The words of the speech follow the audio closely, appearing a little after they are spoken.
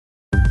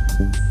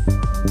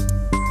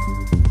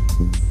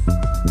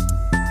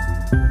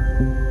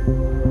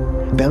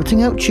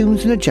Belting out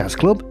tunes in a jazz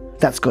club?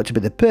 That's got to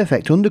be the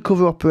perfect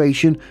undercover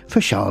operation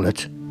for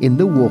Charlotte in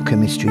the Walker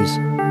Mysteries.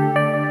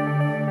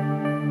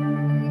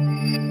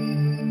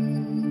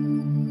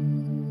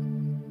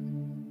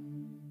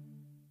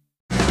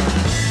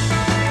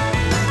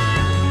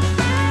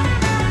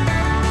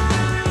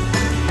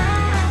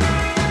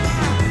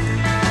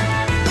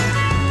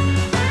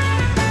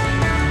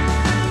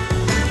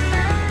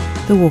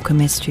 The Walker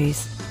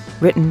Mysteries,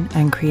 written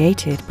and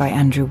created by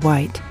Andrew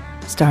White,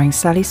 starring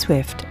Sally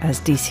Swift as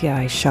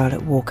DCI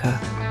Charlotte Walker.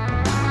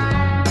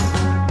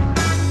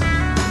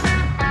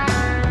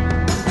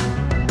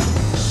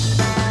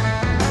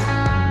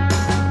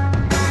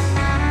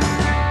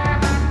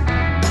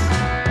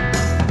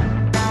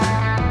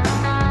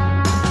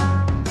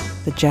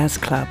 The Jazz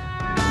Club.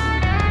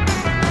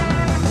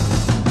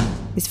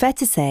 It's fair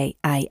to say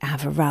I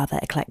have a rather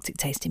eclectic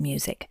taste in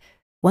music.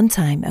 One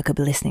time I could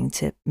be listening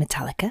to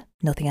Metallica,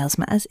 Nothing Else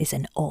Matters is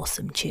an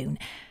awesome tune.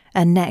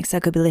 And next I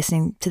could be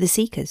listening to The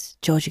Seekers,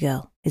 Georgia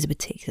Girl is a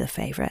particular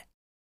favourite.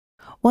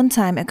 One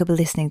time I could be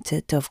listening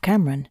to Dove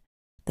Cameron,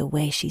 the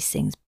way she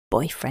sings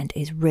Boyfriend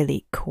is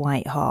really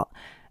quite hot.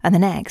 And the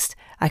next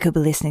I could be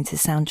listening to the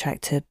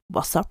soundtrack to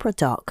What's Opera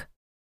Doc?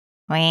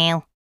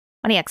 Well,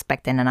 what do you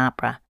expect in an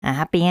opera? A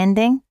happy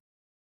ending?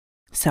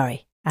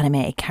 Sorry,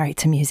 animated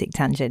character music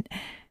tangent.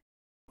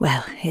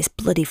 Well, it's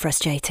bloody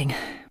frustrating.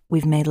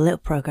 We've made a little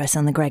progress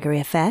on the Gregory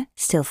affair,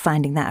 still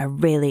finding that a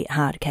really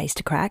hard case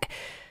to crack,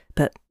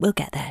 but we'll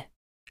get there.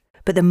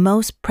 But the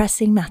most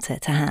pressing matter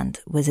to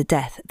hand was a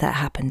death that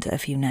happened a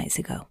few nights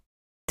ago.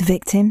 The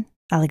victim,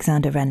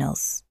 Alexander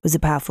Reynolds, was a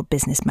powerful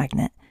business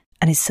magnate,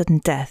 and his sudden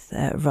death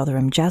at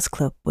Rotherham Jazz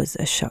Club was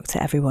a shock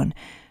to everyone,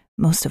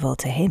 most of all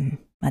to him,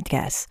 I'd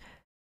guess.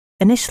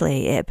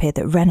 Initially, it appeared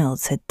that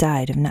Reynolds had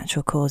died of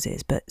natural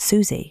causes, but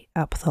Susie,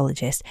 our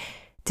pathologist,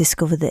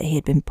 discovered that he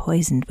had been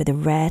poisoned with a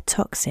rare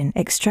toxin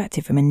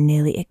extracted from a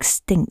nearly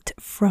extinct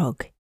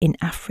frog in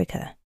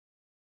Africa.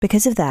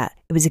 Because of that,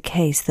 it was a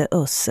case that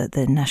us at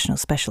the National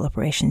Special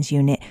Operations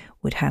Unit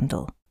would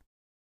handle.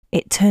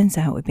 It turns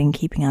out we've been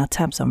keeping our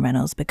tabs on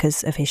Reynolds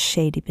because of his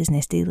shady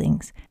business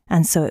dealings,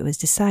 and so it was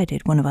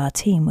decided one of our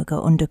team would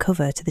go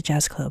undercover to the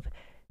jazz club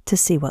to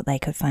see what they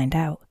could find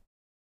out.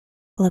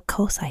 Well, of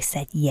course I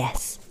said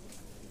yes.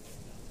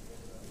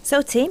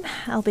 So team,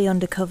 I'll be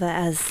undercover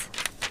as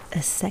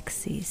a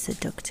sexy,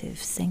 seductive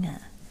singer,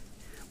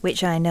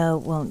 which I know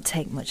won't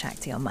take much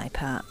acting on my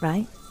part,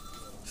 right?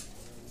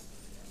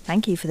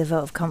 Thank you for the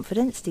vote of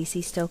confidence,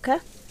 DC Stoker.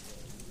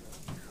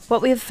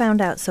 What we have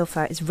found out so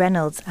far is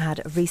Reynolds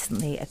had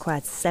recently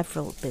acquired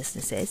several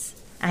businesses,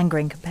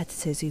 angering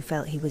competitors who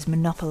felt he was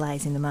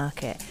monopolising the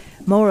market.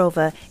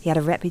 Moreover, he had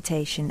a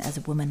reputation as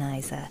a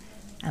womaniser,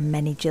 and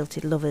many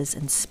jilted lovers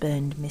and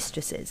spurned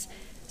mistresses.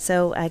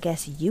 So I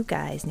guess you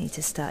guys need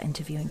to start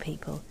interviewing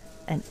people,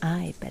 and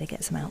I'd better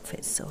get some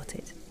outfits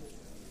sorted.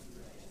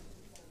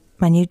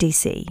 My new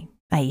DC,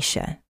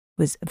 Aisha,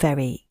 was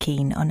very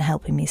keen on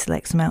helping me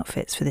select some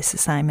outfits for this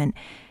assignment,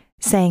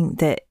 saying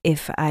that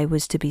if I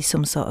was to be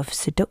some sort of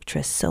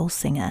seductress soul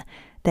singer,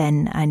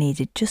 then I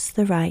needed just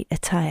the right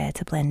attire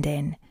to blend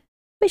in,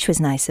 which was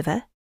nice of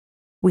her.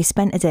 We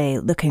spent a day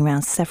looking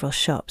around several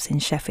shops in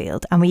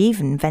Sheffield, and we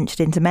even ventured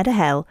into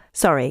Meadowhall.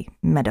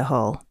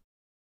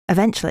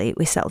 Eventually,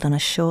 we settled on a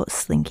short,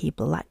 slinky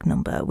black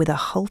number with a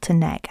halter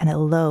neck and a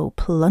low,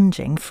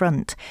 plunging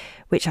front,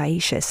 which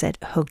Aisha said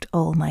hugged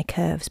all my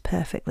curves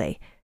perfectly.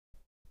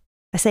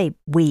 I say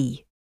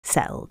we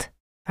settled.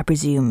 I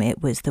presume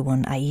it was the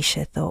one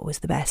Aisha thought was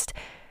the best.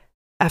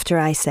 After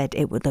I said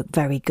it would look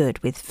very good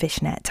with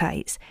fishnet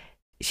tights,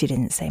 she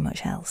didn't say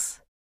much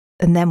else.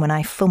 And then when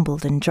I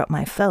fumbled and dropped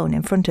my phone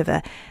in front of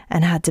her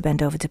and had to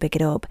bend over to pick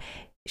it up,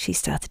 she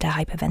started to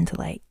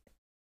hyperventilate.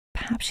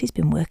 Perhaps she's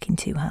been working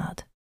too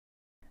hard.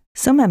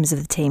 Some members of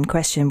the team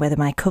questioned whether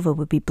my cover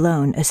would be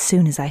blown as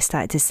soon as I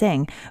started to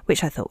sing,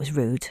 which I thought was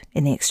rude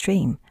in the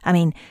extreme. I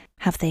mean,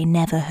 have they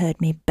never heard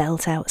me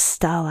belt out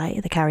Starlight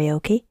at the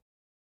karaoke?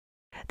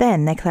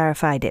 Then they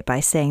clarified it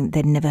by saying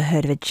they'd never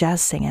heard of a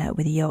jazz singer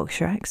with a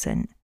Yorkshire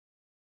accent.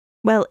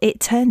 Well,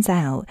 it turns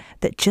out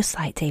that just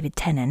like David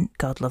Tennant,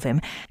 God love him,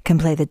 can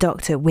play the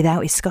Doctor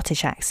without his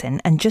Scottish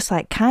accent, and just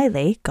like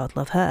Kylie, God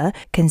love her,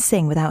 can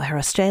sing without her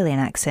Australian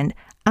accent,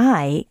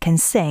 I can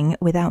sing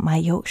without my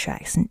Yorkshire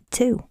accent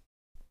too.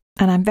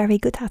 And I'm very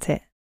good at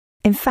it.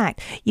 In fact,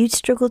 you'd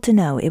struggle to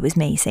know it was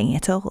me singing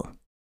at all,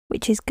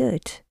 which is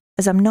good,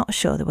 as I'm not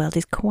sure the world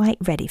is quite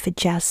ready for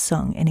jazz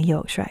sung in a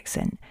Yorkshire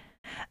accent.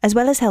 As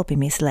well as helping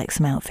me select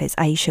some outfits,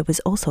 Aisha was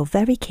also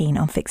very keen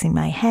on fixing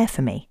my hair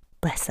for me,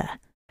 bless her.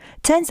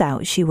 Turns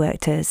out she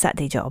worked a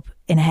Saturday job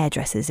in a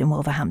hairdresser's in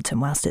Wolverhampton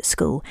whilst at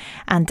school,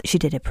 and she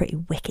did a pretty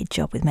wicked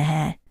job with my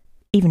hair,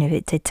 even if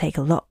it did take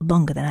a lot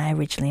longer than I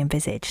originally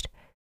envisaged.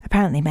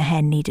 Apparently my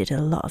hair needed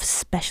a lot of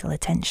special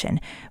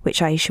attention, which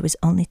Aisha was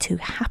only too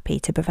happy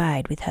to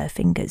provide with her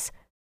fingers.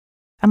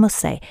 I must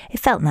say, it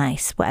felt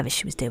nice, whatever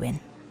she was doing.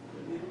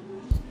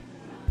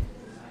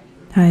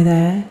 Hi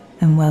there,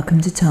 and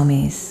welcome to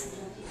Tommy's.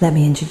 Let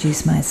me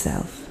introduce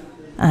myself.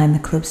 I'm the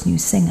club's new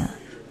singer.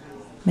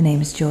 My name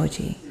is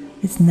Georgie.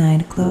 It's 9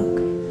 o'clock,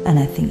 and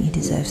I think you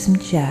deserve some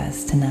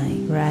jazz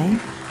tonight, right?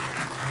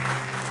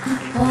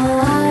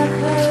 Oh, I've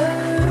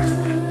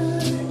heard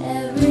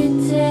every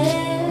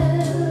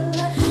tale,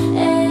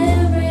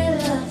 every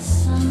love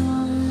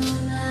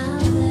song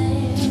out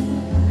there.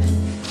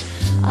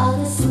 All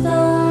the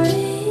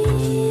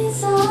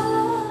stories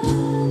of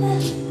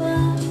that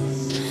bus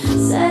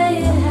say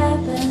it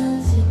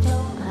happens, you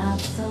don't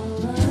have to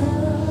look.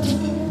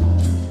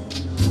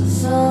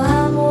 So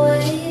I'm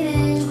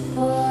waiting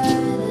for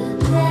the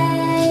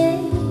day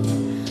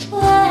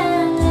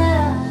when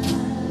love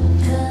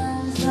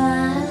comes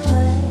my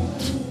way.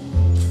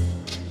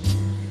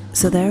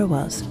 So there I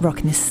was,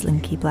 rocking this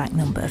slinky black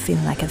number,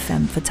 feeling like a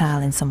femme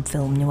fatale in some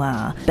film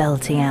noir,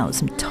 belting out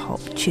some top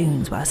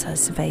tunes whilst I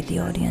surveyed the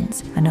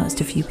audience. I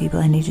noticed a few people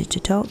I needed to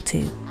talk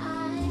to.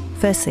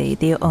 Firstly,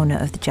 the owner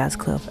of the jazz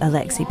club,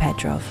 Alexei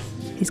Pedrov.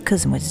 His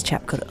cousin was a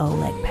chap called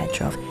Oleg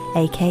Pedrov,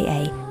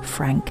 aka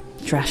Frank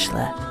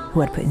Drashler,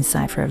 who I'd put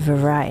inside for a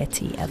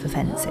variety of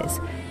offences.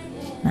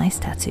 Nice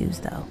tattoos,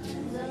 though.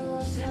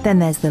 Then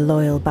there's the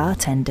loyal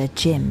bartender,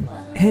 Jim,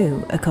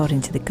 who,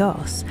 according to the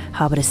goss,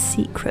 harboured a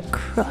secret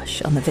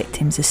crush on the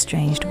victim's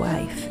estranged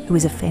wife, who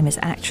is a famous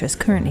actress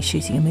currently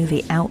shooting a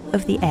movie out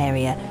of the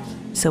area,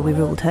 so we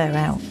ruled her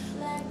out.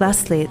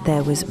 Lastly,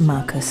 there was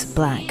Marcus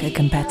Black, a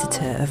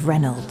competitor of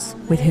Reynolds,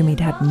 with whom he'd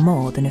had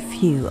more than a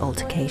few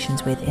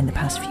altercations with in the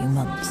past few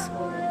months.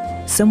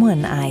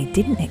 Someone I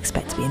didn't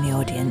expect to be in the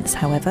audience,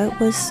 however,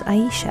 was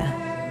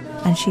Aisha.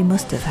 And she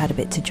must have had a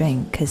bit to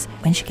drink, because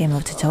when she came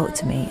over to talk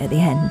to me at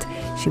the end,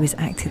 she was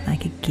acting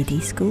like a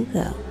giddy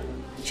schoolgirl.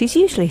 She's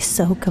usually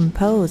so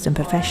composed and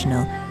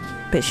professional,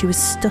 but she was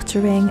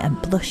stuttering and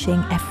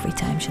blushing every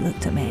time she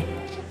looked at me.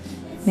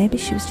 Maybe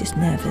she was just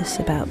nervous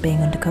about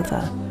being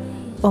undercover.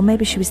 Or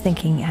maybe she was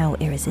thinking how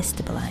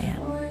irresistible I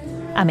am.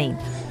 I mean,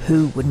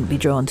 who wouldn't be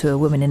drawn to a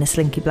woman in a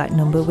slinky black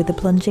number with a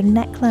plunging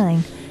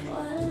neckline?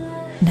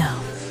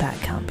 No, that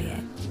can't be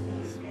it.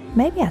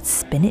 Maybe I had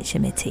spinach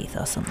in my teeth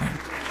or something.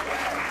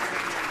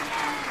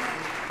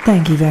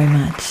 Thank you very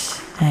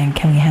much. And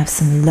can we have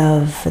some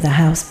love for the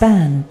house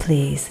band,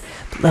 please?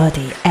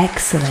 Bloody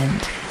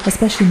excellent.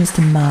 Especially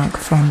Mr. Mark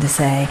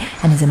Fondesay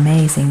and his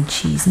amazing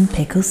cheese and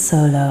pickles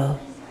solo.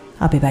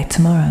 I'll be back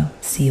tomorrow.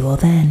 See you all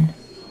then.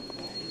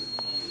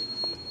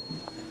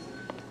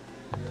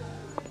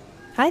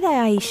 Hi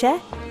there, Aisha.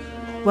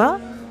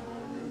 What?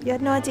 You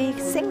had no idea you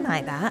could sing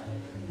like that?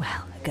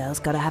 Well, a girl's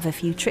got to have a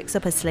few tricks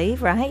up her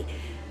sleeve, right?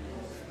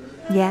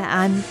 Yeah,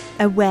 I'm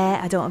aware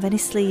I don't have any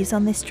sleeves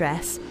on this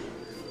dress.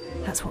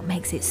 That's what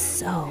makes it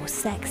so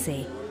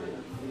sexy.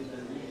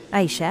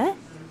 Aisha?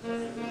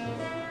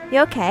 You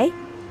okay?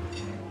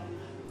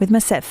 With my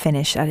set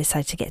finished, I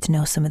decided to get to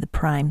know some of the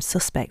prime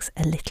suspects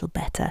a little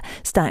better,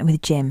 starting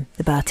with Jim,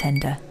 the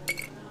bartender.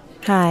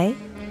 Hi,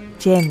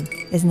 Jim,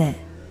 isn't it?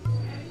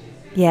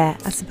 Yeah,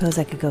 I suppose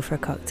I could go for a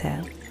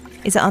cocktail.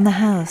 Is it on the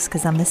house,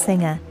 because I'm the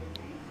singer?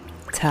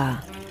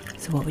 Ta.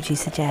 So what would you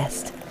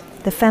suggest?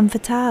 The femme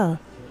fatale?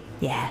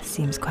 Yeah,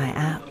 seems quite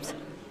apt.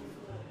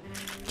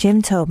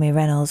 Jim told me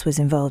Reynolds was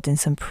involved in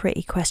some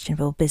pretty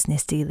questionable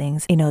business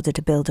dealings in order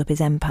to build up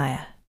his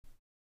empire,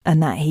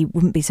 and that he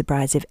wouldn't be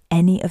surprised if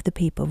any of the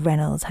people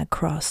Reynolds had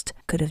crossed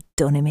could have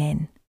done him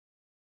in.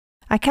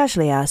 I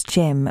casually asked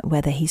Jim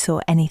whether he saw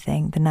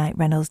anything the night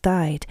Reynolds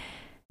died,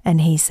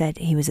 and he said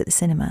he was at the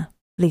cinema.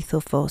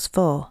 Lethal Force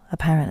 4,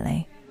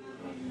 apparently.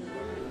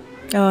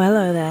 Oh,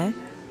 hello there.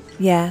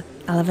 Yeah,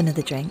 I'll have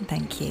another drink,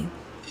 thank you.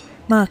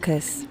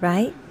 Marcus,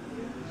 right?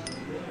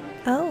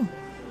 Oh,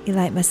 you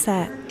like my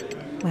set?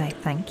 Why,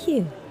 thank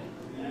you.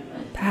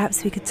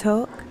 Perhaps we could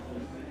talk?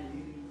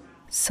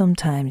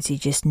 Sometimes you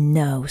just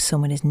know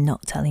someone is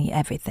not telling you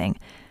everything,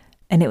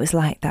 and it was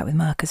like that with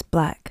Marcus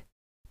Black.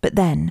 But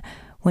then,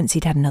 once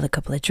he'd had another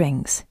couple of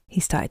drinks, he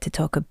started to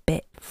talk a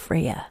bit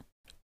freer.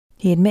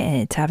 He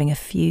admitted to having a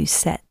few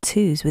set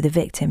twos with a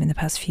victim in the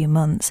past few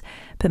months,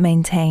 but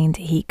maintained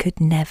he could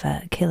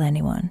never kill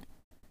anyone.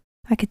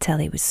 I could tell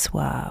he was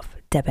suave,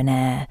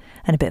 debonair,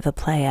 and a bit of a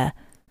player,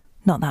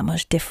 not that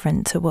much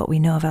different to what we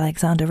know of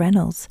Alexander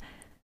Reynolds.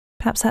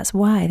 Perhaps that's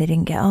why they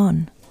didn't get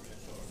on.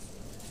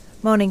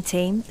 Morning,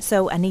 team.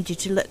 So I need you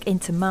to look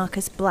into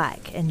Marcus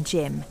Black and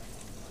Jim.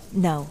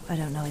 No, I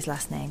don't know his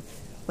last name.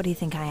 What do you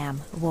think I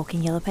am, a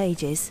walking Yellow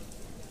Pages?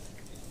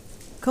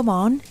 Come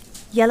on,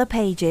 Yellow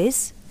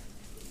Pages.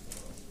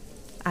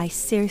 I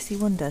seriously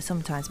wonder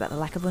sometimes about the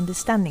lack of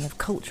understanding of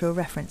cultural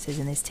references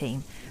in this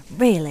team.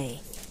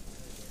 Really?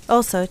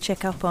 Also,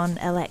 check up on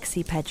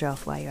Alexei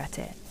Pedrov while you're at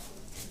it.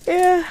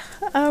 Yeah,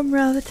 I'm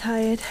rather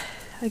tired.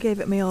 I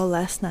gave it me all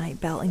last night,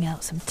 belting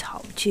out some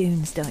top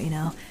tunes, don't you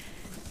know?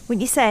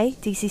 Wouldn't you say,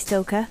 DC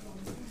Stoker?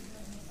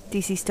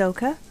 DC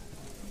Stoker?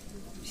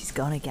 She's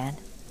gone again.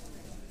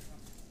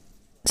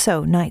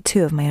 So, night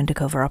 2 of my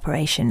undercover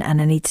operation,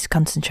 and I needed to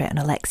concentrate on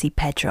Alexei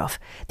Pedrov,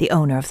 the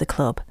owner of the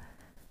club.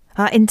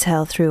 Our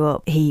intel threw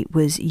up he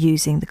was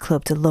using the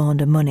club to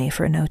launder money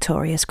for a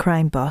notorious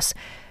crime boss.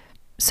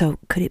 So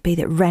could it be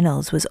that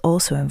Reynolds was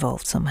also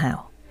involved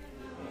somehow?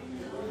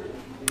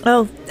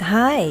 Oh,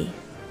 hi.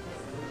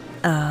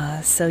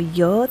 So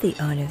you're the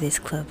owner of this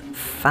club.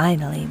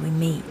 Finally, we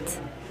meet.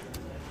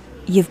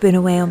 You've been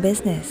away on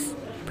business,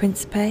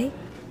 Principe?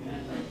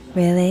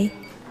 Really?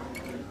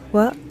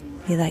 What?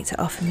 You like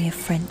to offer me a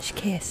French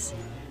kiss?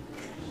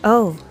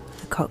 Oh,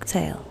 a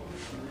cocktail.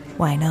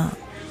 Why not?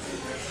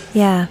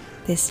 Yeah,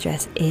 this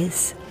dress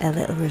is a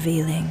little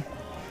revealing,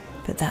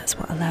 but that's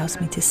what allows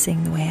me to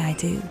sing the way I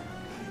do.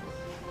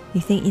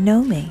 You think you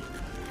know me?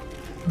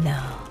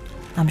 No,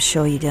 I'm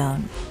sure you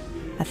don't.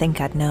 I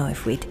think I'd know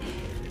if we'd...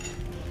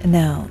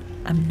 No,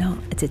 I'm not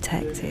a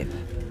detective.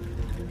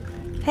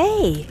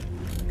 Hey,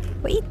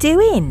 what are you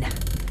doing?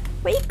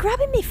 What are you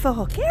grabbing me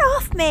for? Get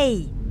off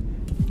me!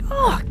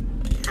 Oh,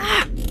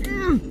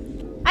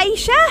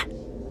 Aisha!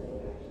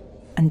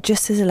 And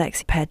just as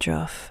Alexei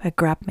Pedrov had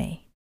grabbed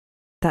me,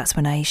 that's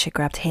when Aisha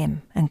grabbed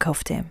him and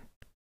cuffed him.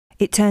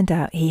 It turned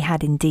out he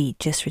had indeed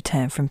just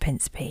returned from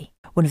Principe,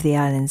 one of the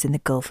islands in the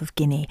Gulf of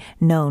Guinea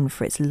known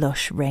for its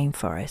lush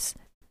rainforests,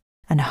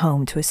 and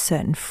home to a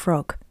certain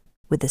frog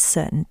with a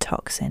certain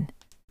toxin.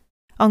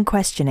 On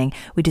questioning,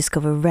 we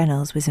discover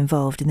Reynolds was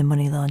involved in the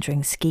money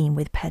laundering scheme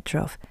with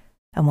Pedrov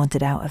and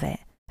wanted out of it,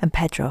 and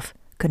Pedrov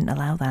couldn't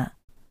allow that.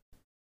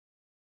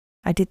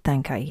 I did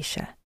thank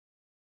Aisha.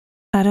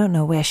 I don't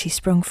know where she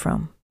sprung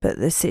from, but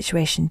the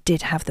situation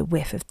did have the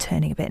whiff of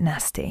turning a bit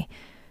nasty.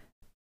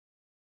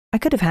 I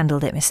could have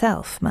handled it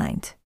myself,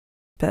 mind,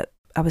 but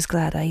I was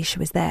glad Aisha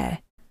was there.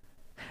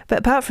 But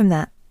apart from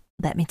that,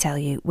 let me tell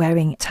you,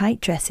 wearing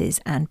tight dresses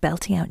and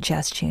belting out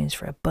jazz tunes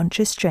for a bunch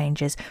of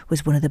strangers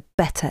was one of the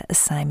better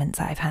assignments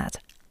I've had.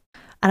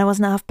 And I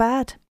wasn't half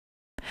bad.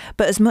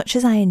 But as much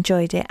as I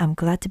enjoyed it, I'm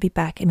glad to be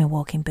back in my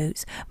walking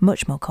boots,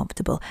 much more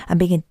comfortable, and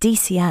being a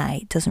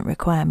DCI doesn't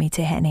require me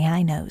to hit any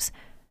high notes.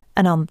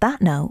 And on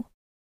that note,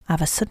 I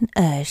have a sudden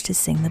urge to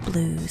sing the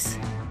blues.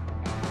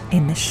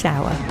 In the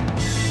shower.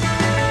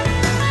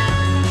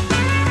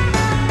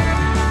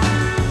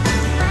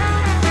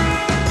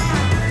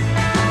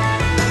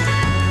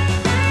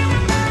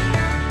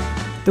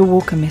 The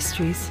Walker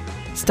Mysteries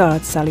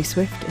starred Sally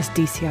Swift as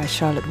DCI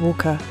Charlotte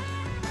Walker.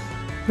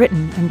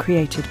 Written and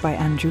created by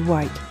Andrew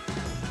White.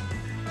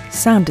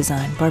 Sound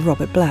design by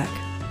Robert Black.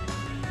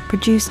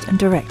 Produced and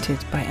directed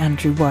by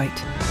Andrew White.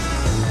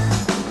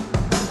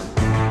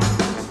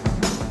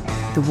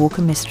 The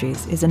Walker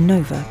Mysteries is a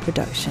Nova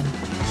production.